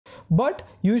but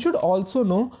you should also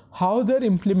know how they're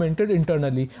implemented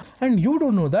internally, and you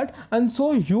don't know that, and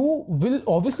so you will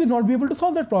obviously not be able to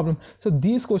solve that problem. So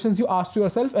these questions you ask to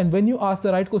yourself, and when you ask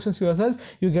the right questions to yourself,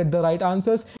 you get the right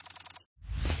answers.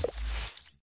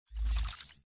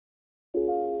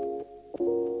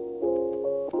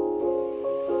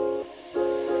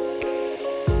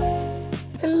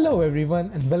 Hello everyone,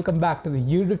 and welcome back to the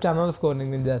YouTube channel of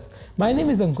Coding Ninjas. My name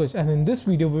is Ankush, and in this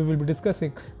video we will be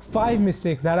discussing 5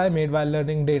 mistakes that I made while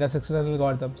learning data structural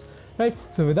algorithms. Right,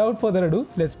 so without further ado,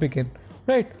 let's begin.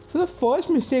 Right, so the first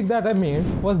mistake that I made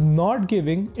was not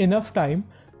giving enough time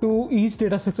to each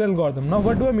data structural algorithm. Now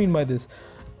what do I mean by this?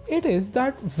 It is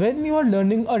that when you are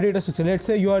learning a data structure, let's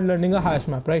say you are learning a hash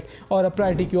map, right, or a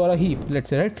priority queue or a heap, let's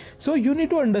say, right, so you need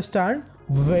to understand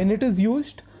when it is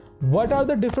used, what are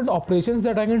the different operations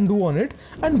that I can do on it,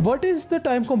 and what is the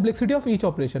time complexity of each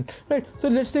operation, right? So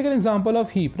let's take an example of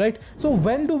heap, right? So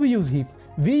when do we use heap?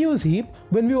 We use heap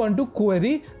when we want to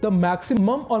query the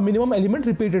maximum or minimum element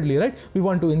repeatedly, right? We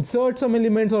want to insert some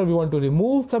elements or we want to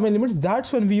remove some elements.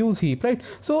 That's when we use heap, right?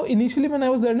 So initially when I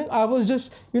was learning, I was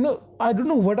just, I don't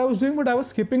know what I was doing, but I was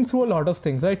skipping through a lot of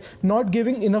things, right? Not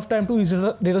giving enough time to each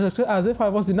data structure as if I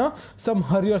was in some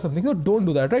hurry or something. So don't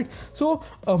do that, right? So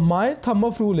my thumb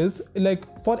of rule is, like,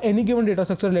 for any given data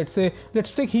structure,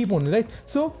 let's take heap only, right?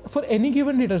 So for any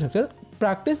given data structure,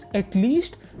 practice at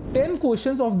least 10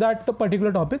 questions of that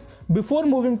particular topic before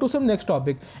moving to some next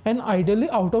topic, and ideally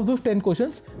out of those 10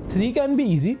 questions, 3 can be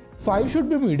easy, 5 should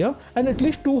be medium, and at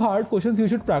least 2 hard questions you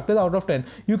should practice out of 10.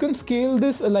 You can scale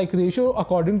this ratio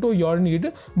according to your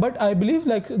need, but I believe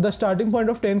the starting point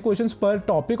of 10 questions per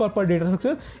topic or per data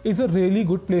structure is a really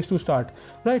good place to start,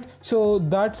 right? So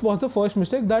that was the first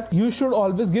mistake, that you should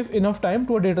always give enough time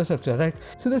to a data structure, right?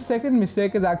 So the second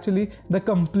mistake is actually the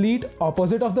complete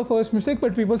opposite of the first mistake,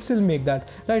 but people still make that,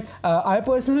 right? I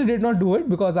personally did not do it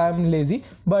because I am lazy,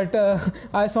 but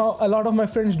I saw a lot of my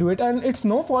friends do it, and it's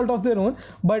no fault of their own,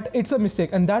 but it's a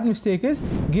mistake, and that mistake is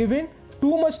giving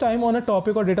too much time on a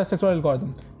topic or data structural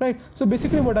algorithm, right? So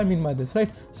basically what I mean by this, right?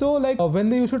 So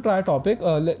when you should try a topic,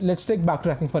 let's take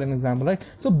backtracking for an example, right?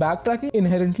 So backtracking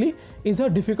inherently is a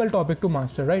difficult topic to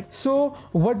master, right? So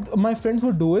what my friends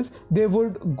would do is they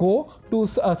would go to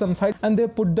some site and they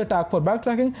put the tag for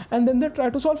backtracking, and then they try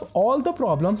to solve all the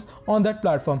problems on that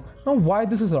platform. Now why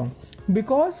this is wrong?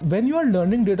 Because when you are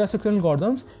learning data structural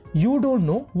algorithms, you don't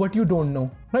know what you don't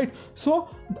know, right? So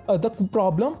the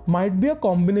problem might be a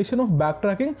combination of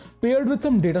backtracking paired with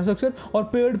some data structure or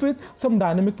paired with some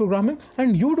dynamic programming,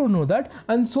 and you don't know that,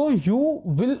 and so you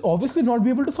will obviously not be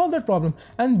able to solve that problem.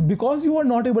 And because you are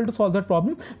not able to solve that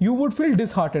problem, you would feel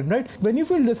disheartened, right? When you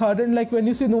feel disheartened, like when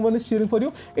you see no one is cheering for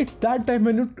you, it's that time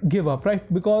when you give up,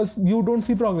 right? Because you don't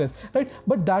see progress, right?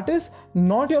 But that is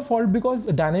not your fault, because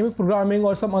dynamic programming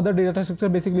or some other data structure,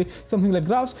 basically something like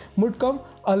graphs, would come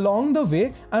along the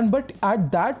way, but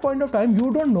at that point of time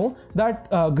you don't know that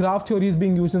graph theory is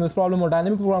being used in this problem or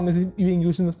dynamic programming is being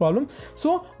used in this problem.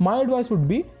 So my advice would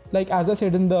be, like as I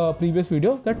said in the previous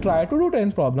video, that try to do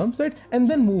 10 problems, right, and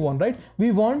then move on, right?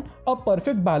 We want a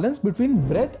perfect balance between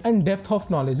breadth and depth of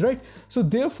knowledge, right? So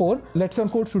therefore, let's on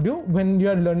Code Studio, when you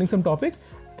are learning some topic,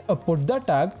 put the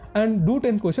tag and do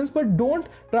 10 questions, but don't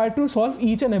try to solve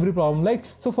each and every problem. Like,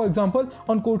 so for example,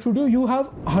 on Code Studio you have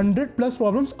 100 plus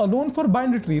problems alone for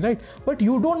binary tree, right? But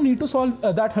you don't need to solve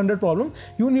that 100 problems.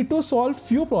 You need to solve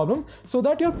few problems so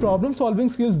that your problem solving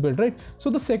skills build, right? So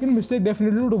the second mistake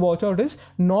definitely to watch out is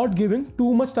not giving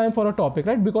too much time for a topic,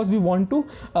 right? Because we want to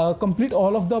complete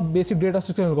all of the basic data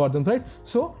structure algorithms, right?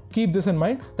 So keep this in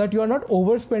mind, that you are not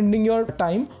overspending your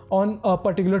time on a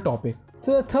particular topic.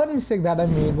 So the third mistake that I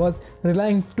made was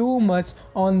relying too much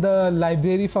on the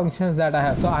library functions that I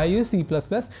have. So I use C++,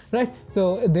 right?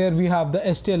 So there we have the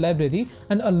STL library,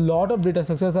 and a lot of data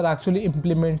structures are actually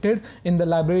implemented in the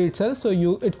library itself. So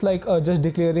it's like just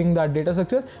declaring that data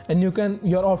structure, and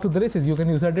you're off to the races. You can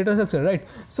use that data structure, right?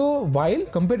 So while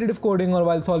competitive coding or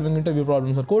while solving interview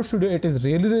problems on Code Studio, it is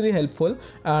really, really helpful,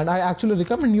 and I actually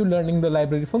recommend you learning the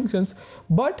library functions.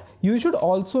 But you should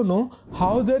also know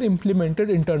how they're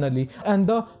implemented internally, and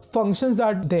the functions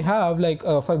that they have, like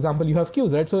for example, you have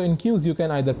queues, right? So in queues you can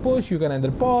either push, you can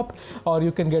either pop, or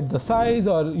you can get the size,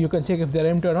 or you can check if they're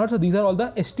empty or not. So these are all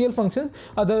the STL functions.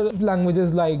 Other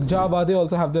languages like Java, they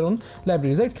also have their own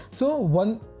libraries, right? So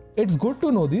one it's good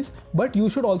to know these, but you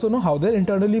should also know how they're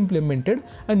internally implemented,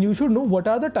 and you should know what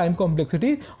are the time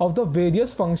complexity of the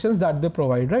various functions that they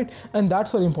provide, right? And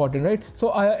that's very important, right? So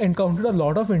I encountered a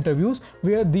lot of interviews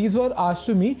where these were asked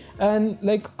to me, and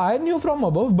like I knew from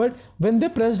above, but when they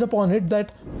pressed upon it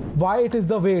that why it is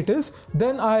the way it is,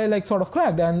 then I like sort of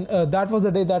cracked. And that was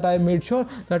the day that I made sure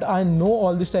that I know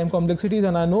all these time complexities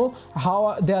and I know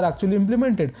how they are actually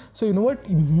implemented. So you know what,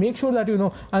 make sure that you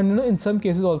know. And you know, in some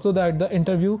cases also that the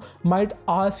interview might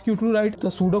ask you to write the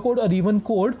pseudocode or even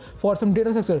code for some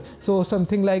data structure. So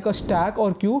something like a stack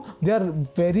or queue, they are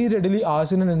very readily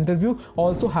asked in an interview.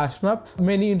 Also hash map,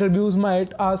 many interviews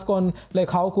might ask on like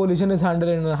how collision is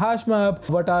handled in a hash map,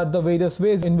 what are the various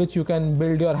ways in which you can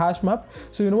build your hash map.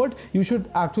 So you know what, you should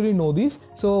actually know these.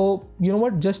 So you know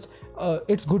what, just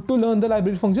it's good to learn the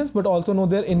library functions, but also know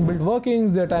their inbuilt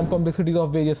workings, their time complexities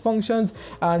of various functions,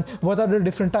 and what are the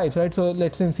different types, right? So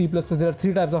let's say in C++ there are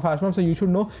 3 types of hash maps, so you should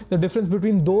know the difference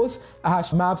between those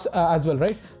hash maps as well,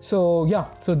 right? So yeah,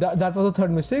 so that was the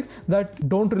third mistake, that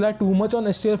don't rely too much on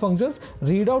STL functions.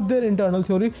 Read out their internal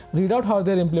theory, read out how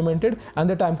they're implemented and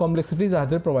the time complexities that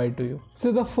they provide to you.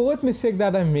 So the fourth mistake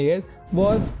that I made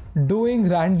was doing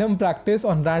random practice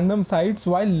on random sites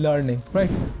while learning, right?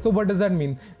 So what does that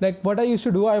mean? Like what I used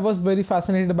to do, I was very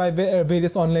fascinated by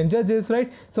various online judges,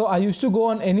 right? So I used to go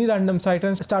on any random site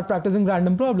and start practicing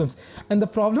random problems. And the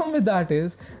problem with that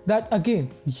is that again,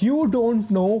 you don't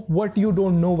know what you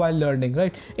don't know while learning,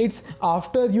 right? It's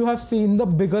after you have seen the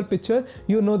bigger picture,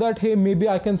 you know that, hey, maybe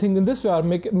I can think in this way, or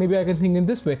maybe I can think in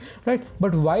this way, right?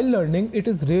 But while learning, it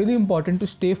is really important to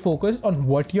stay focused on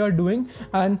what you are doing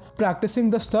and practicing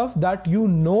the stuff that you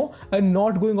know and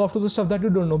not going off to the stuff that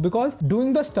you don't know, because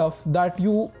doing the stuff that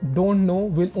you don't know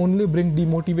will only bring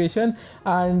demotivation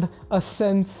and a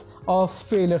sense of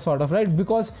failure sort of, right?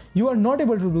 Because you are not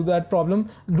able to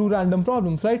do random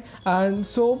problems, right? And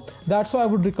so that's why I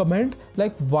would recommend,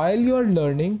 like while you're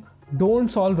learning,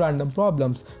 don't solve random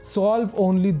problems. Solve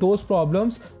only those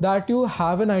problems that you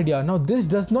have an idea. Now this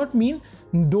does not mean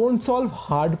don't solve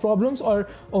hard problems or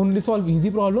only solve easy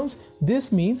problems.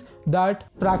 This means that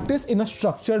practice in a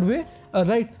structured way,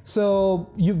 right? So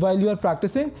while you are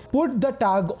practicing, put the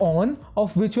tag on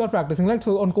of which you are practicing. Like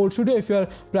so on Code Studio, if you are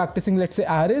practicing, let's say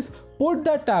arrays, put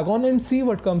that tag on and see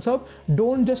what comes up.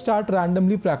 Don't just start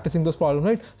randomly practicing those problems,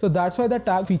 right? So that's why the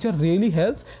tag feature really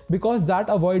helps, because that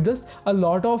avoids us a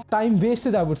lot of time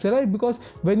wasted, I would say, right? Because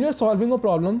when you're solving a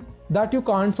problem that you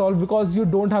can't solve because you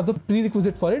don't have the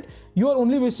prerequisite for it, you are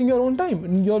only wasting your own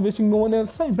time. You're wasting no one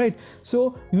else's time, right?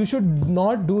 So you should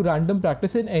not do random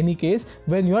practice in any case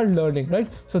when you are learning, right?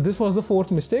 So this was the fourth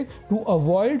mistake, to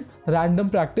avoid random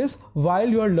practice while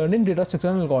you are learning data structure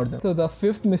and algorithms. So the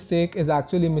fifth mistake is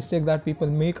actually a mistake that people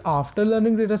make after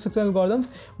learning data structure and algorithms,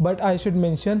 but I should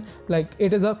mention, like,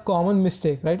 it is a common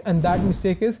mistake, right? And that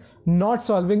mistake is not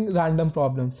solving random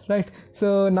problems, right?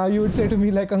 So now you would say to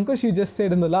me, like, Ankush, you just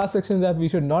said in the last section that we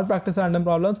should not practice random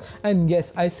problems, and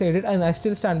yes, I said it and I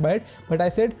still stand by it, but I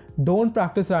said don't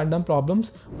practice random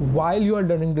problems while you are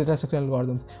learning data structure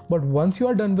algorithms. But once you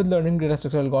are done with learning data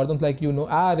structure algorithms, like, you know,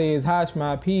 arrays, hash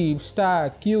map, heap,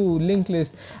 stack, queue, linked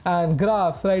list, and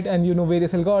graphs, right? And you know,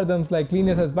 various algorithms like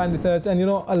linear search, binary search, and you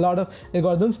know, a lot of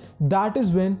algorithms, that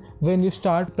is when you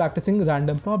start practicing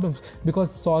random problems,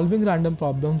 because solving random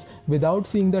problems without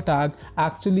seeing the tag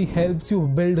actually helps you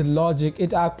build logic.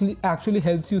 It actually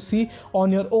helps you see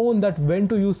on your own that when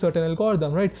to use certain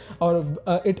algorithm, right? Or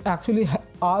it actually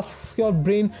asks your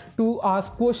brain to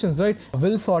ask questions, right?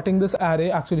 Will sorting this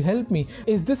array actually help me?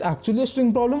 Is this actually a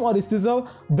string problem, or is this a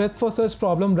breadth first search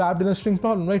problem wrapped in a string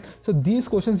problem, right? So these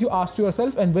questions you ask to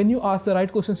yourself, and when you ask the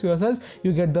right questions to yourself,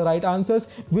 you get the right answers,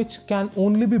 which can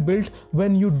only be built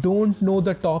when you don't know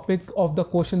the topic of the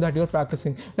question that you're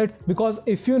practicing, right? Because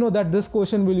if you know that this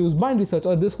question will use binary search,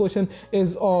 or this question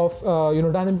is of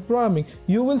dynamic programming,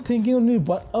 you will think in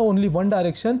only one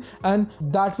direction, and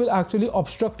that will actually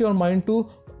obstruct your mind to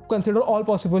consider all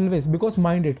possible ways. Because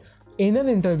mind it, in an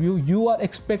interview you are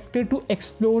expected to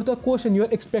explore the question. You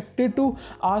are expected to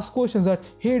ask questions that,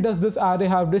 hey, does this array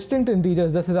have distinct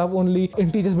integers? Does it have only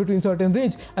integers between certain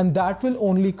range? And that will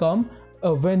only come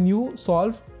when you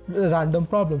solve random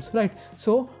problems, right?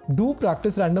 So do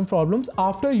practice random problems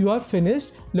after you are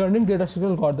finished learning data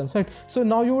structure algorithms, right? So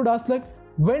now you would ask, like,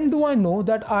 when do I know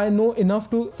that I know enough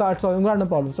to start solving random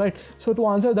problems, right? So to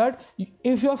answer that,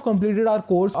 if you have completed our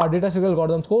course, our data structure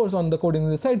algorithms course on the coding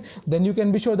on the side, then you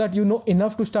can be sure that you know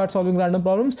enough to start solving random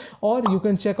problems. Or you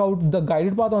can check out the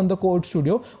guided path on the Code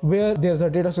Studio, where there's a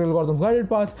data structure algorithms guided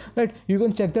path, right? You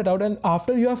can check that out, and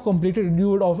after you have completed,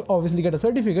 you would obviously get a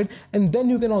certificate, and then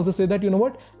you can also say that, you know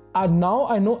what, now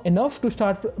I know enough to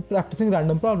start practicing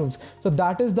random problems. So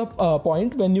that is the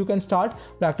point when you can start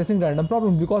practicing random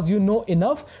problems, because you know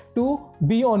enough to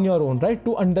be on your own, right?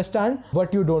 To understand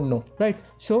what you don't know, right?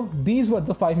 So these were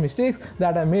the 5 mistakes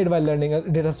that I made while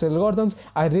learning data structural algorithms.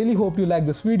 I really hope you liked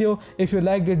this video. If you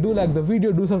liked it, do like the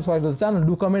video, do subscribe to the channel,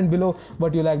 do comment below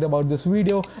what you liked about this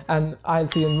video, and I'll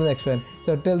see you in the next one.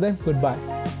 So till then,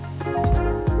 goodbye.